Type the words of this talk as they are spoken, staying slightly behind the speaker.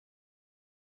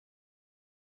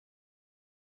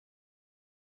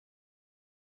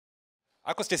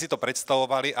Ako ste si to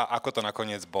predstavovali a ako to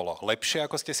nakoniec bolo? Lepšie,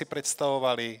 ako ste si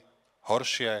predstavovali?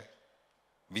 Horšie?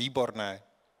 Výborné?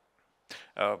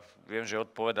 Viem, že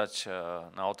odpovedať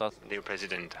na otázku. Dear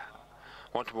President,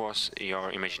 what was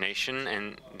your imagination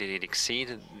and did it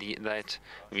exceed that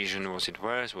vision? Was it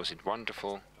worse? Was it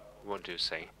wonderful? What do you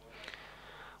say?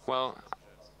 Well,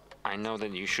 I know that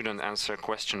you shouldn't answer a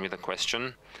question with a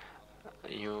question.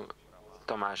 You,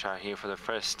 Tomáš, are here for the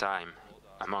first time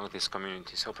among this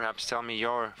community, so perhaps tell me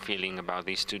your feeling about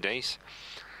these 2 days.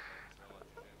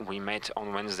 We met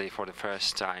on Wednesday for the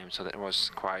first time, so that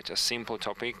was quite a simple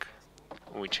topic,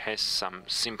 which has some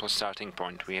simple starting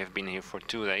point. We have been here for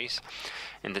 2 days,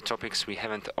 and the topics we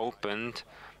haven't opened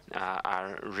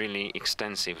are really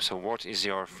extensive. So what is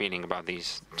your feeling about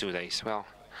these 2 days? Well,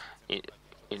 it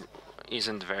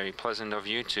isn't very pleasant of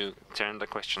you to turn the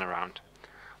question around.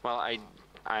 Well, I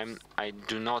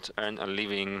do not earn a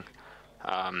living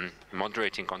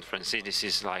moderating conferences. This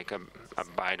is like a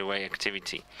by the way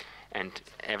activity, and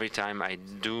every time I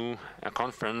do a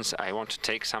conference, I want to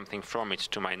take something from it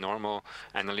to my normal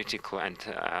analytical and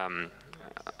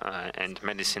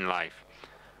medicine life.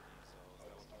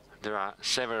 There are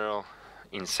several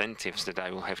incentives that I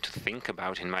will have to think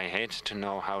about in my head to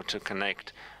know how to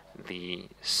connect the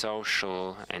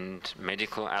social and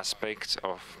medical aspects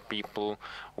of people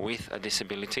with a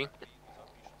disability.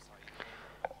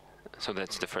 So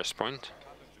that's the first point.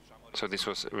 So this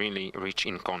was really rich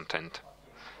in content.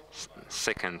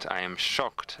 Second, I am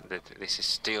shocked that this is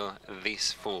still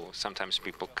this full. Sometimes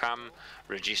people come,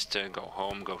 register, go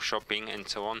home, go shopping, and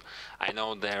so on. I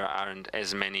know there aren't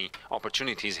as many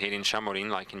opportunities here in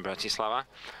Šamorín like in Bratislava,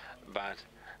 but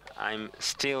I'm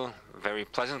still very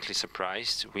pleasantly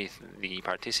surprised with the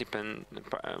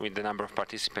number of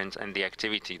participants and the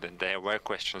activity, that there were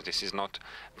questions. This is not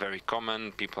very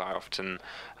common. People are often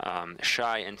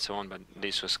shy and so on, but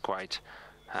this was quite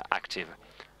active.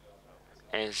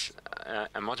 As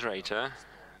a moderator,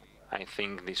 I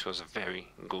think this was a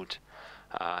very good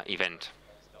event.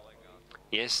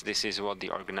 Yes, this is what the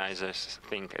organizers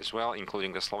think as well,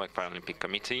 including the Slovak Paralympic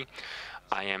Committee.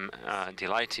 I am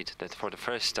delighted that for the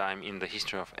first time in the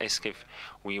history of ESCIF,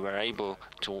 we were able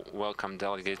to welcome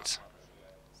delegates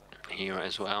here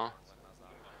as well.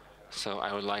 So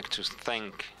I would like to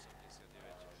thank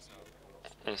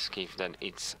ESCIF that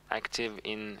it's active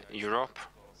in Europe,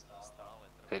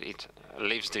 that it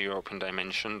lives the European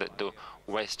dimension, that the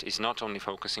West is not only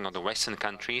focusing on the Western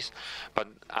countries, but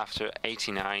after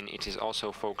 '89 it is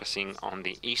also focusing on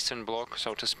the Eastern Bloc,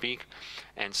 so to speak,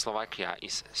 and Slovakia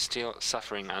is still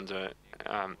suffering under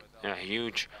a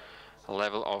huge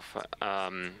level of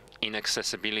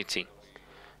inaccessibility,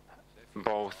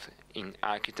 both in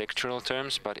architectural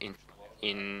terms, but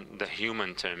in the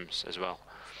human terms as well.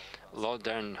 Lord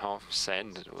Dernhoff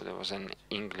said, that there was an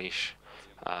English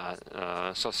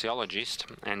sociologist,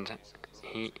 and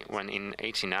when in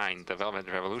 '89 the Velvet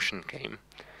Revolution came,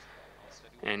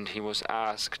 and he was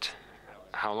asked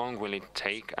how long will it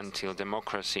take until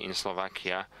democracy in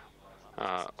Slovakia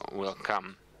will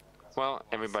come. Well,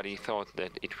 everybody thought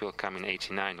that it will come in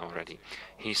 '89 already.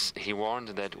 He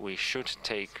warned that we should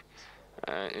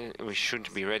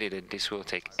be ready, that this will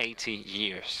take 80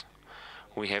 years.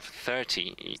 We have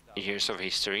 30 years of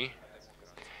history,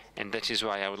 and that is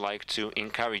why I would like to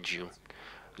encourage you.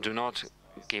 Do not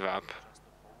give up.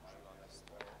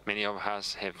 Many of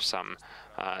us have some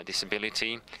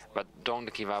disability, but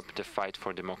don't give up the fight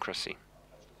for democracy.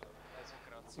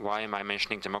 Why am I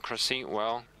mentioning democracy?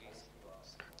 Well,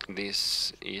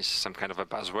 this is some kind of a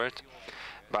buzzword,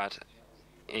 but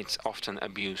it's often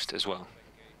abused as well.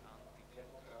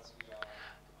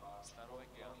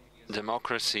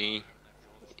 Democracy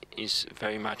is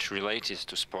very much related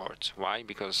to sports. Why?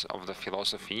 Because of the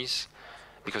philosophies,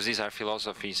 because these are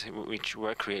philosophies which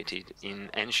were created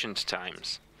in ancient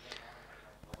times.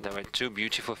 There were two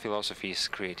beautiful philosophies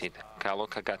created,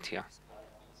 Kalokagatia,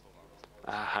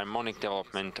 a harmonic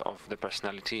development of the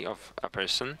personality of a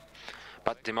person,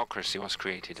 but democracy was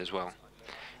created as well.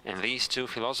 And these two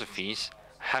philosophies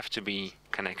have to be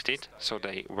connected, so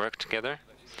they work together,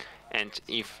 and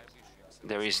if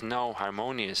there is no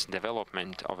harmonious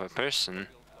development of a person,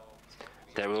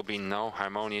 there will be no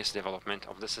harmonious development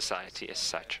of the society as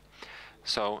such.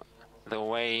 So the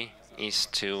way is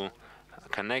to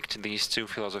connect these two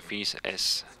philosophies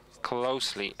as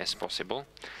closely as possible,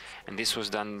 and this was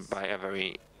done by a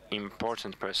very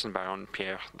important person, Baron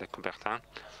Pierre de Coubertin,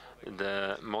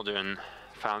 the modern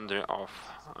founder of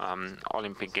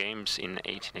Olympic Games in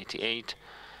 1888.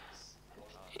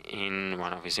 In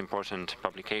one of his important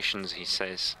publications, he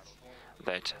says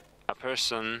that a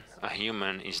person, a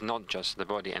human, is not just the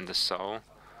body and the soul,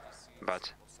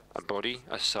 but a body,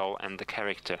 a soul, and the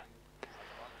character.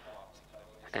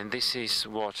 And this is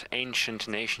what ancient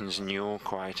nations knew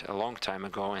quite a long time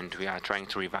ago, and we are trying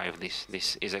to revive this.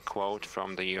 This is a quote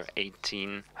from the year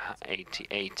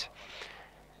 1888,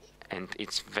 and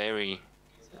it's very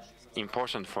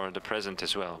important for the present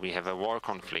as well. We have a war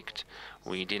conflict.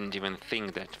 We didn't even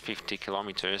think that 50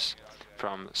 kilometers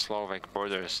from Slovak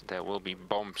borders there will be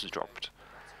bombs dropped.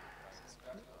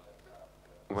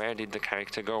 Where did the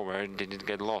character go? Where did it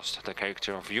get lost? The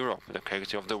character of Europe, the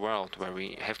character of the world, where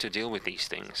we have to deal with these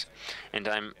things. And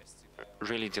I'm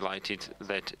really delighted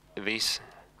that this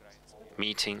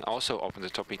meeting also opened the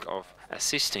topic of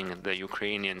assisting the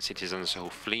Ukrainian citizens who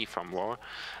flee from war.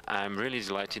 I'm really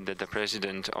delighted that the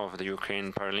president of the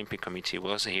Ukrainian Paralympic Committee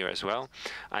was here as well.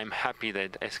 I'm happy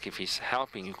that ESKIF is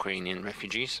helping Ukrainian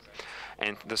refugees.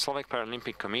 And the Slovak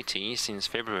Paralympic Committee, since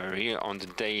February, on the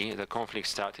day the conflict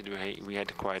started, we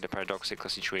had quite a paradoxical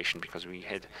situation, because we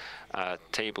had a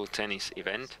table tennis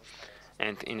event,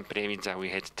 and in Prievidza we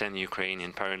had 10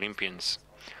 Ukrainian Paralympians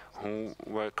who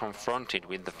were confronted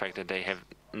with the fact that they have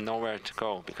nowhere to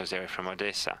go because they are from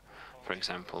Odessa, for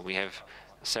example. We have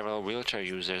several wheelchair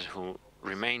users who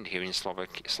remained here in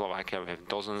Slovakia. We have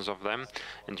dozens of them,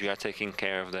 and we are taking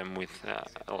care of them with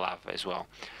love as well.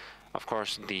 Of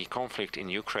course, the conflict in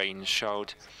Ukraine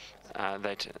showed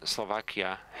that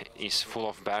Slovakia is full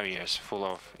of barriers, full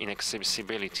of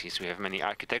inaccessibilities. We have many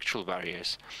architectural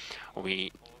barriers.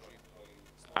 We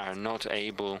are not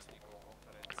able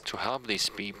to help these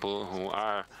people who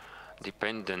are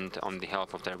dependent on the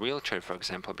help of their wheelchair, for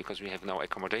example, because we have no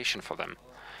accommodation for them.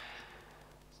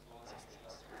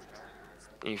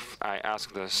 If I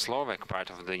ask the Slovak part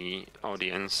of the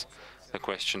audience the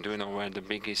question, do you know where the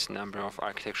biggest number of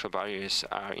architectural barriers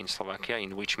are in Slovakia,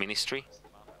 in which ministry?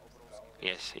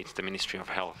 Yes, it's the Ministry of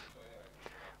Health.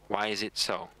 Why is it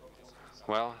so?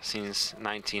 Well, since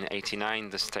 1989,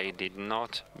 the state did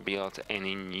not build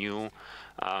any new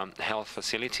health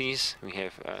facilities. We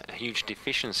have huge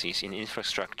deficiencies in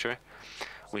infrastructure,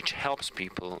 which helps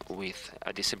people with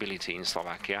a disability in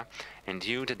Slovakia. And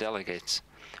you, the delegates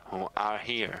who are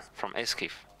here from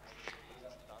ESKIF,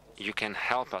 you can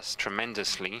help us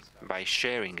tremendously by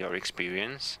sharing your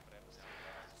experience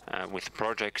with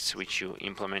projects which you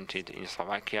implemented in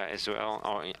Slovakia as well,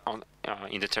 or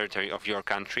in the territory of your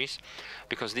countries,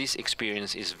 because this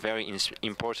experience is very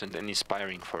important and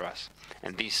inspiring for us.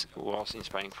 And this was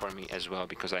inspiring for me as well,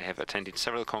 because I have attended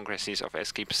several congresses of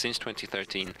ESKIP since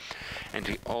 2013, and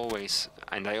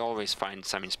I always find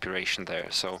some inspiration there.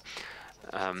 So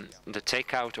the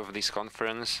takeout of this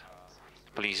conference,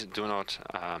 please do not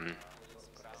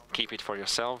keep it for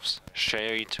yourselves.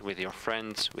 Share it with your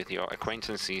friends, with your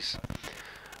acquaintances.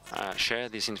 Share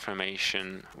this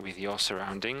information with your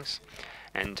surroundings,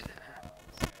 and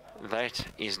that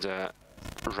is the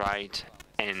right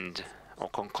end or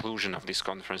conclusion of this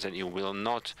conference, that you will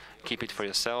not keep it for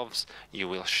yourselves, you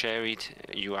will share it,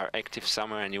 you are active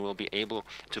somewhere, and you will be able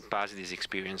to pass this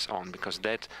experience on, because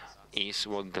that is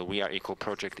what the We Are Equal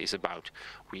project is about.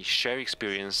 We share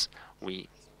experience, we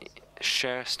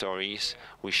share stories,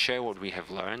 we share what we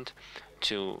have learned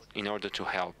in order to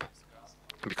help,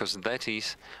 because that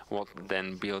is what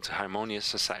then builds a harmonious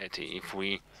society.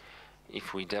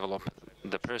 If we develop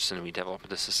the person, we develop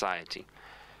the society.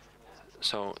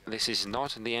 So this is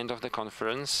not the end of the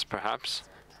conference, perhaps,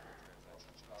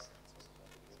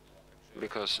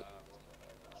 because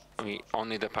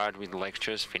only the part with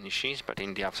lectures finishes, but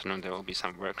in the afternoon there will be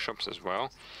some workshops as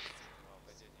well.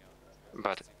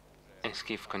 But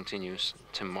ESKIF continues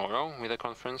tomorrow with a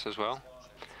conference as well.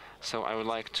 So I would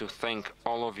like to thank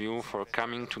all of you for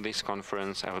coming to this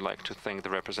conference. I would like to thank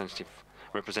the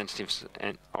representatives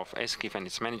of ESKIF and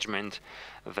its management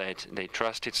that they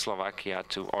trusted Slovakia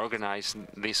to organize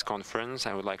this conference.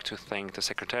 I would like to thank the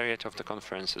secretariat of the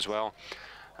conference as well,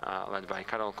 led by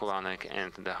Karol Kulanek,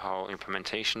 and the whole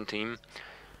implementation team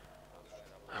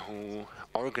who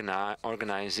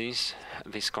organizes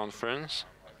this conference.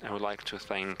 I would like to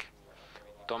thank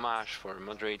Tomáš for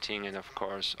moderating, and of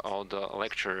course all the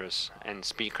lecturers and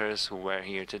speakers who were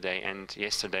here today and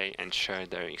yesterday and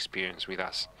shared their experience with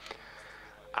us.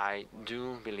 I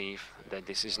do believe that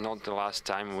this is not the last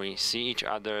time we see each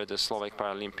other. The Slovak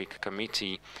Paralympic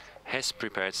Committee has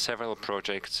prepared several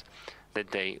projects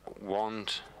that they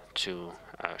want to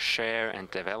share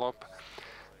and develop.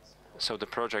 So the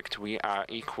project We Are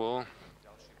Equal,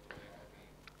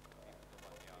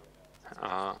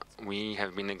 we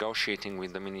have been negotiating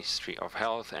with the Ministry of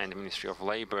Health and the Ministry of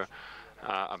Labor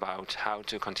about how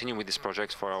to continue with this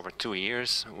project for over 2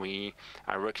 years. We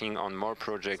are working on more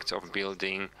projects of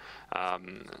building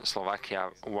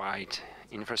Slovakia-wide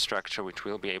infrastructure which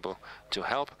will be able to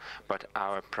help, but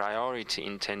our priority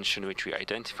intention which we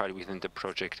identified within the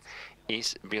project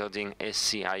is building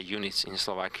SCI units in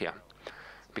Slovakia,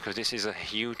 because this is a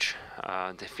huge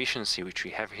deficiency which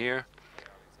we have here.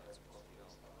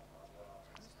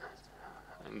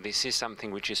 This is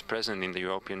something which is present in the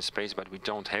European space, but we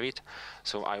don't have it.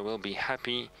 So I will be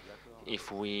happy if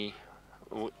we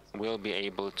will be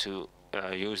able to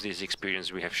use this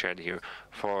experience we have shared here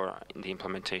for the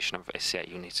implementation of SCI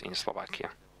units in Slovakia.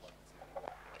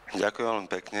 Ďakujem veľmi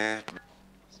pekne.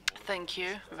 Thank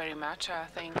you very much. I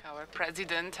think our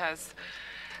president has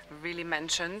really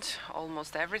mentioned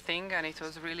almost everything, and it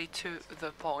was really to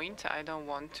the point. I don't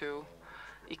want to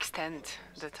extend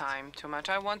the time too much.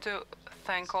 I want to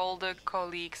thank all the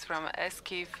colleagues from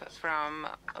ESCIF, from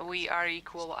We Are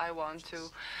Equal. I want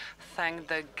to thank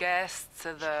the guests,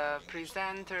 the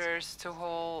presenters, the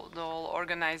whole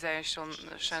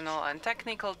organizational and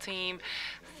technical team.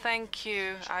 Thank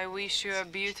you. I wish you a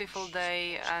beautiful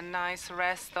day, a nice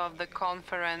rest of the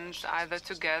conference, either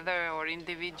together or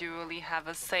individually. Have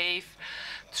a safe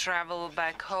travel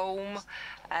back home.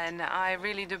 And I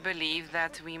really do believe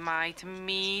that we might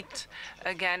meet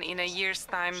again in a year's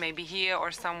time, maybe here or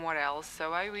somewhere else.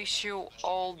 So I wish you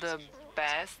all the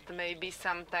best, maybe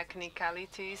some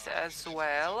technicalities as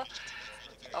well.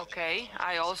 Okay,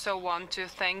 I also want to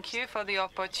thank you for the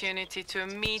opportunity to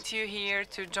meet you here,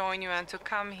 to join you and to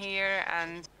come here,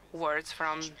 and words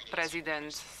from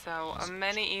President. So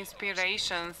many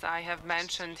inspirations I have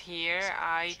mentioned here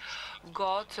I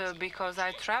got because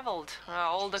I traveled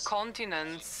all the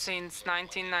continents since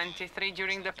 1993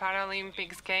 during the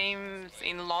Paralympics Games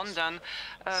in London.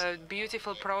 A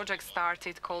beautiful project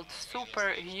started called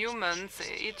Superhumans.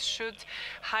 It should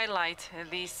highlight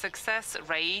the success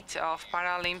rate of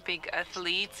Paralympic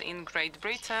athletes in Great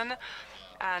Britain,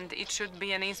 and it should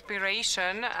be an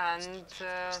inspiration. And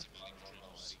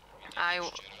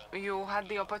you had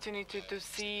the opportunity to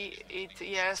see it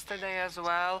yesterday as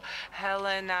well.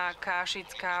 Helena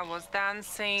Kašická was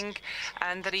dancing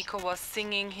and Rico was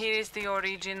singing. Here is the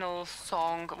original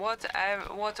song.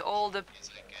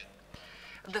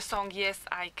 The song Yes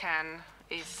I Can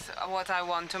is what I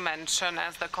want to mention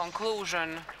as the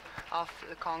conclusion of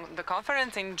the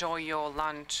conference. Enjoy your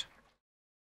lunch.